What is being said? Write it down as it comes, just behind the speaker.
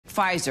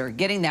Pfizer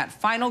getting that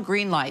final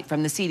green light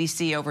from the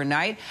CDC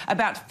overnight.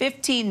 About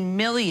 15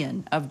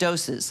 million of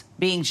doses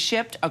being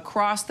shipped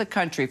across the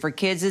country for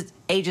kids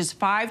ages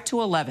 5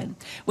 to 11.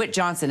 Whit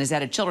Johnson is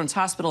at a children's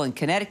hospital in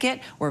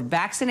Connecticut where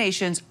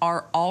vaccinations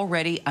are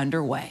already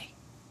underway.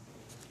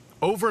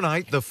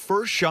 Overnight, the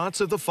first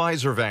shots of the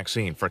Pfizer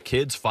vaccine for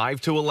kids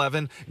 5 to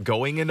 11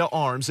 going into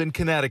arms in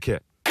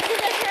Connecticut.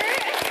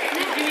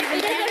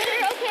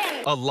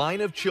 A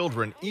line of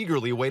children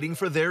eagerly waiting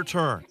for their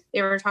turn.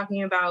 They were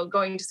talking about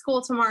going to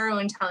school tomorrow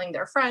and telling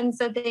their friends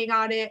that they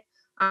got it.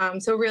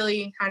 So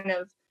really kind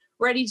of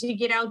ready to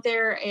get out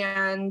there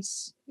and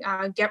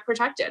get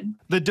protected.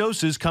 The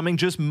doses coming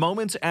just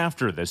moments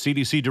after the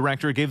CDC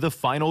director gave the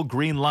final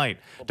green light.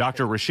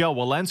 Dr. Rochelle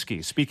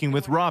Walensky speaking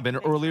with Robin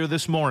earlier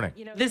this morning.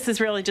 This is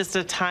really just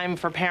a time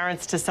for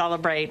parents to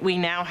celebrate. We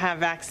now have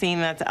vaccine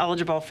that's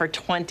eligible for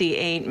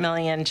 28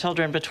 million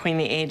children between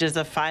the ages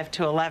of 5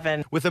 to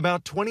 11. With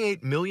about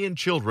 28 million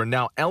children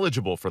now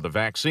eligible for the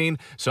vaccine,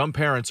 some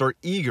parents are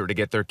eager to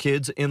get their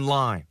kids in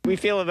line. We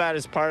feel about it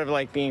as part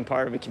of being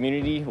part of a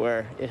community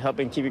where it's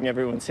helping keeping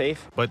everyone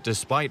safe. But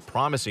despite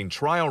promising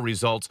trial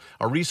results,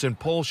 a recent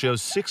poll shows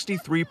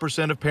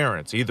 63% of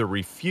parents either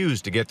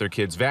refuse to get their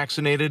kids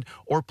vaccinated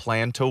or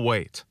plan to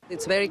wait.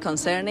 It's very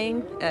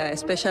concerning,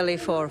 especially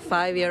for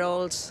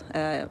 5-year-olds,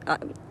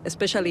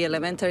 especially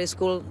elementary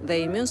school.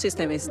 The immune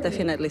system is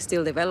definitely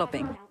still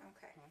developing.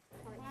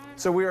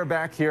 So we are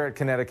back here at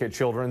Connecticut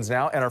Children's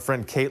now, and our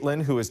friend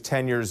Caitlin, who is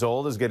 10 years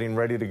old, is getting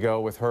ready to go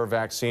with her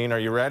vaccine. Are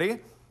you ready?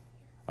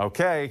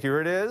 Okay,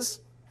 here it is.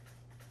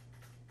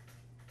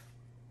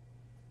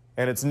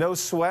 And it's no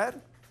sweat,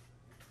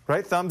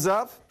 right? Thumbs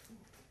up.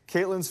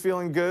 Caitlin's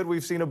feeling good.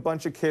 We've seen a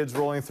bunch of kids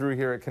rolling through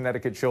here at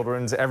Connecticut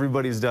Children's.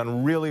 Everybody's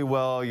done really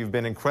well. You've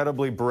been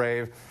incredibly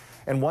brave.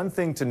 And one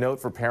thing to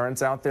note for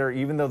parents out there,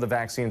 even though the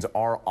vaccines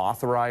are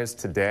authorized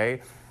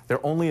today,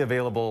 they're only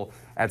available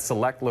at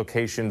select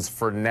locations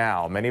for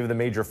now. Many of the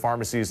major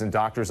pharmacies and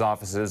doctors'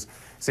 offices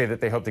say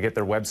that they hope to get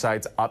their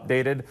websites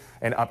updated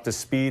and up to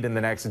speed in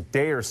the next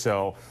day or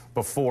so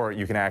before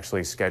you can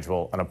actually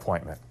schedule an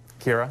appointment.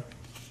 Kira?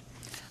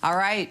 All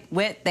right,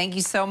 Whit, thank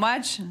you so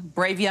much.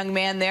 Brave young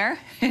man there.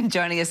 And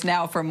joining us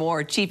now for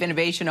more, Chief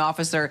Innovation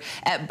Officer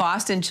at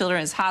Boston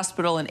Children's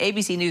Hospital and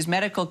ABC News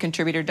medical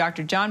contributor,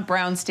 Dr. John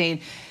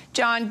Brownstein.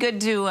 John, good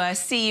to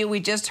see you. We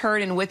just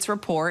heard in Whit's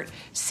report,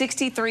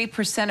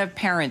 63% of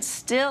parents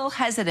still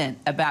hesitant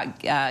about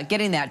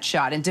getting that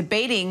shot and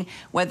debating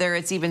whether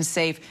it's even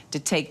safe to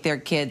take their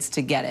kids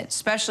to get it,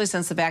 especially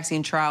since the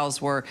vaccine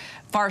trials were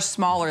far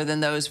smaller than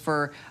those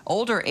for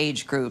older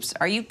age groups.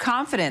 Are you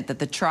confident that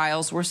the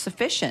trials were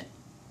sufficient?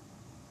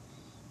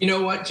 You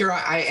know what,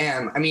 Kira, I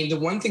am. I mean, the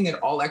one thing that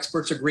all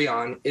experts agree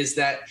on is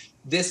that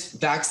this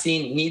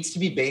vaccine needs to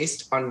be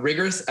based on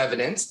rigorous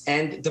evidence,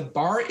 and the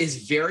bar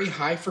is very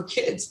high for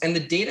kids, and the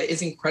data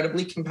is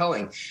incredibly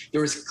compelling.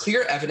 There is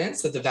clear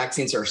evidence that the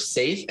vaccines are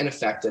safe and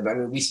effective. I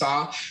mean, we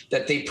saw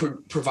that they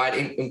provide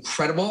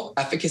incredible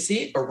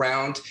efficacy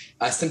around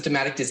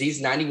symptomatic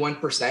disease,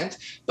 91%.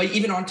 But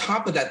even on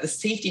top of that, the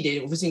safety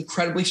data was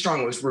incredibly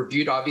strong. It was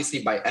reviewed,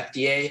 obviously, by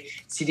FDA,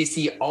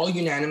 CDC, all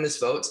unanimous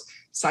votes.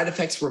 Side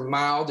effects were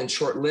mild and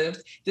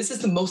short-lived. This is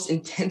the most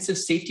intensive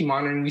safety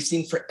monitoring we've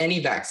seen for any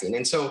vaccine.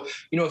 And so,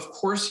 of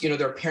course,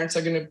 their parents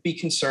are going to be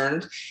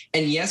concerned.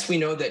 And yes, we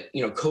know that,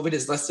 COVID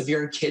is less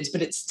severe in kids,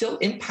 but it still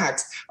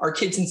impacts our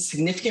kids in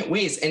significant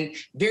ways and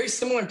very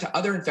similar to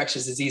other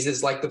infectious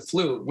diseases like the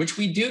flu, which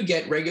we do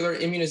get regular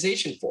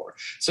immunization for.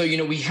 So,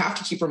 we have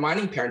to keep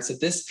reminding parents that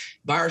this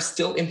virus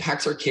still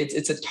impacts our kids.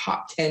 It's a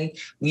top 10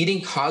 leading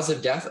cause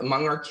of death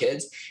among our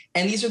kids.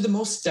 And these are the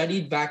most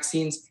studied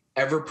vaccines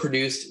ever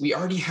produced. We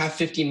already have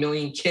 50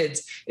 million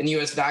kids in the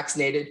U.S.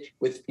 vaccinated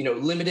with,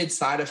 limited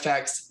side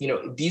effects.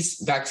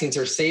 These vaccines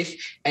are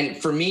safe. And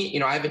for me,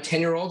 I have a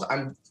 10-year-old.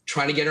 I'm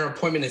trying to get her an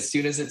appointment as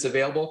soon as it's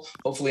available,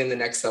 hopefully in the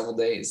next several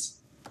days.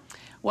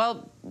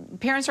 Well,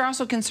 parents are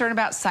also concerned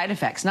about side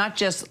effects, not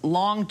just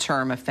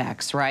long-term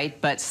effects, right?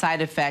 But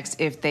side effects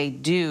if they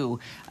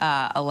do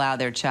allow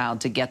their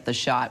child to get the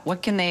shot.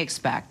 What can they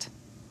expect?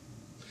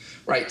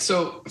 Right.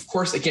 So, of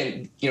course,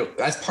 again,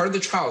 as part of the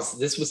trials,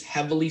 this was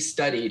heavily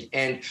studied.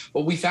 And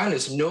what we found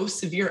is no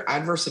severe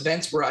adverse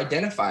events were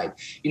identified.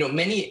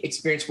 Many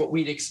experienced what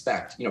we'd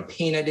expect,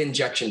 pain at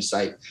injection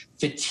site,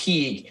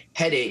 fatigue,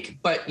 headache,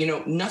 but,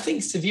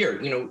 nothing severe.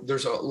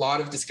 There's a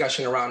lot of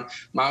discussion around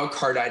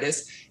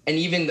myocarditis. And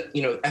even,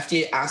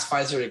 FDA asked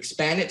Pfizer to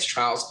expand its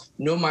trials.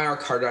 No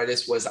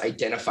myocarditis was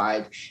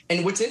identified.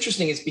 And what's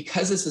interesting is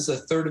because this is a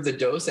third of the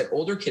dose that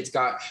older kids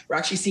got, we're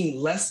actually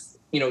seeing less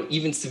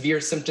even severe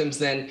symptoms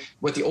than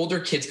what the older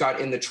kids got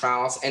in the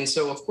trials. And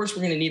so, of course,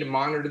 we're going to need to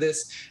monitor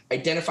this,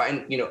 identify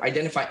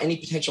any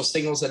potential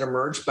signals that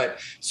emerge. But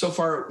so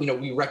far,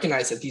 we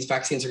recognize that these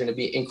vaccines are going to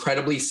be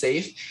incredibly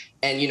safe.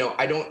 And,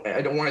 I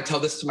don't want to tell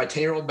this to my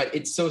 10-year-old, but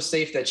it's so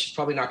safe that she's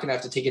probably not going to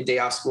have to take a day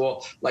off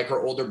school like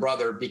her older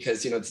brother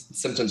because, the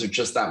symptoms are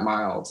just that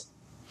mild.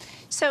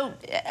 So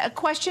a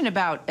question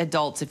about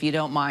adults, if you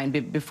don't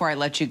mind, before I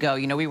let you go.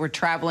 You know, we were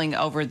traveling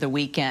over the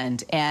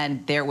weekend,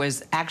 and there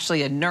was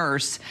actually a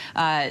nurse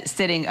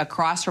sitting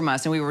across from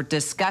us, and we were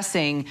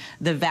discussing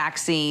the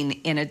vaccine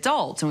in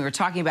adults. And we were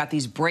talking about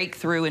these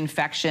breakthrough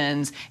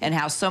infections and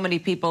how so many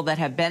people that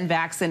have been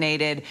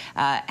vaccinated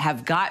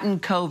have gotten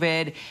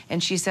COVID.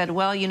 And she said,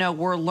 well, you know,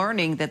 we're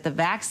learning that the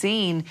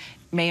vaccine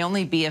may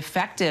only be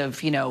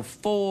effective, you know,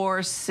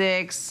 4,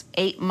 6,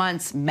 8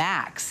 months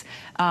max.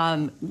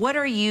 What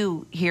are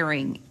you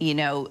hearing, you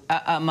know,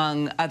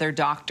 among other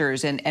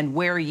doctors and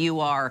where you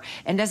are?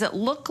 And does it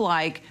look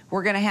like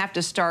we're going to have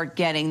to start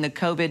getting the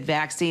COVID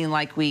vaccine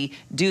like we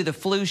do the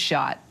flu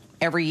shot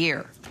every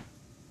year?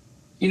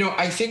 You know,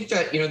 I think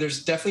that, you know,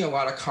 there's definitely a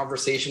lot of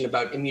conversation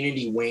about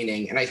immunity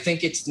waning. And I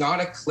think it's not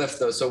a cliff,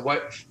 though. So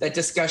what that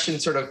discussion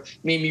sort of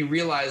made me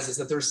realize is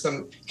that there's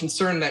some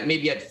concern that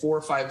maybe at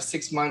 4, 5,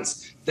 6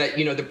 months that,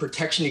 you know, the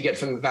protection you get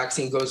from the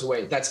vaccine goes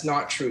away. That's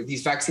not true.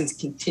 These vaccines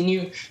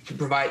continue to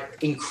provide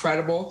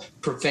incredible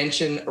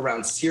prevention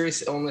around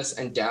serious illness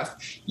and death.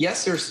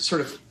 Yes, there's sort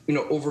of, you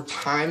know, over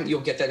time,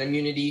 you'll get that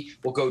immunity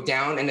will go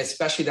down. And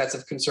especially that's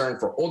of concern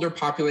for older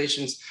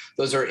populations.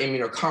 Those are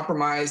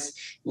immunocompromised.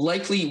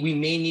 Likely, we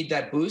may need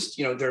that boost.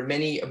 You know, there are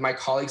many of my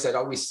colleagues that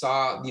always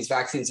saw these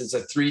vaccines as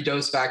a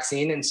 3-dose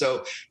vaccine. And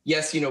so,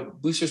 yes, you know,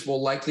 boosters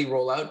will likely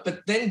roll out.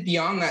 But then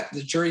beyond that,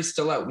 the jury's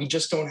still out. We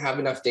just don't have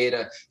enough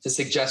data to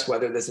suggest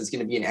whether this is going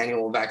to be an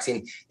annual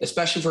vaccine,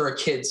 especially for our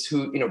kids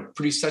who, you know,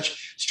 produce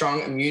such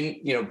strong immune,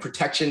 you know,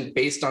 protection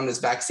based on this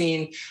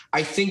vaccine.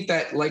 I think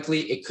that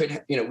likely it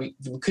could, you know, we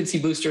could see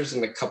boosters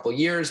in a couple of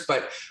years,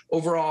 but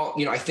overall,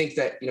 you know, I think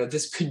that, you know,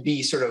 this could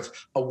be sort of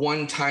a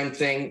one-time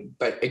thing.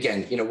 But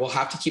again, you know, we'll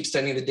have to keep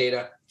studying the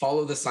data,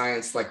 follow the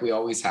science like we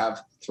always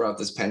have throughout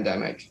this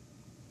pandemic.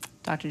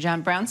 Dr.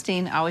 John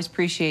Brownstein, I always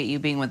appreciate you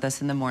being with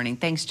us in the morning.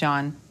 Thanks,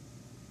 John.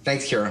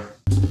 Thanks, Kira.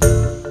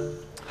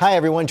 Hi,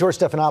 everyone. George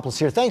Stephanopoulos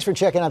here. Thanks for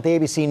checking out the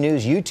ABC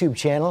News YouTube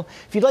channel.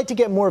 If you'd like to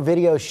get more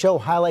videos, show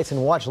highlights,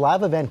 and watch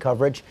live event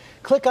coverage,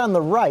 click on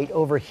the right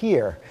over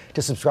here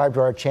to subscribe to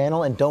our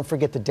channel. And don't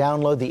forget to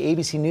download the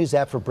ABC News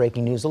app for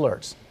breaking news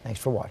alerts. Thanks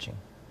for watching.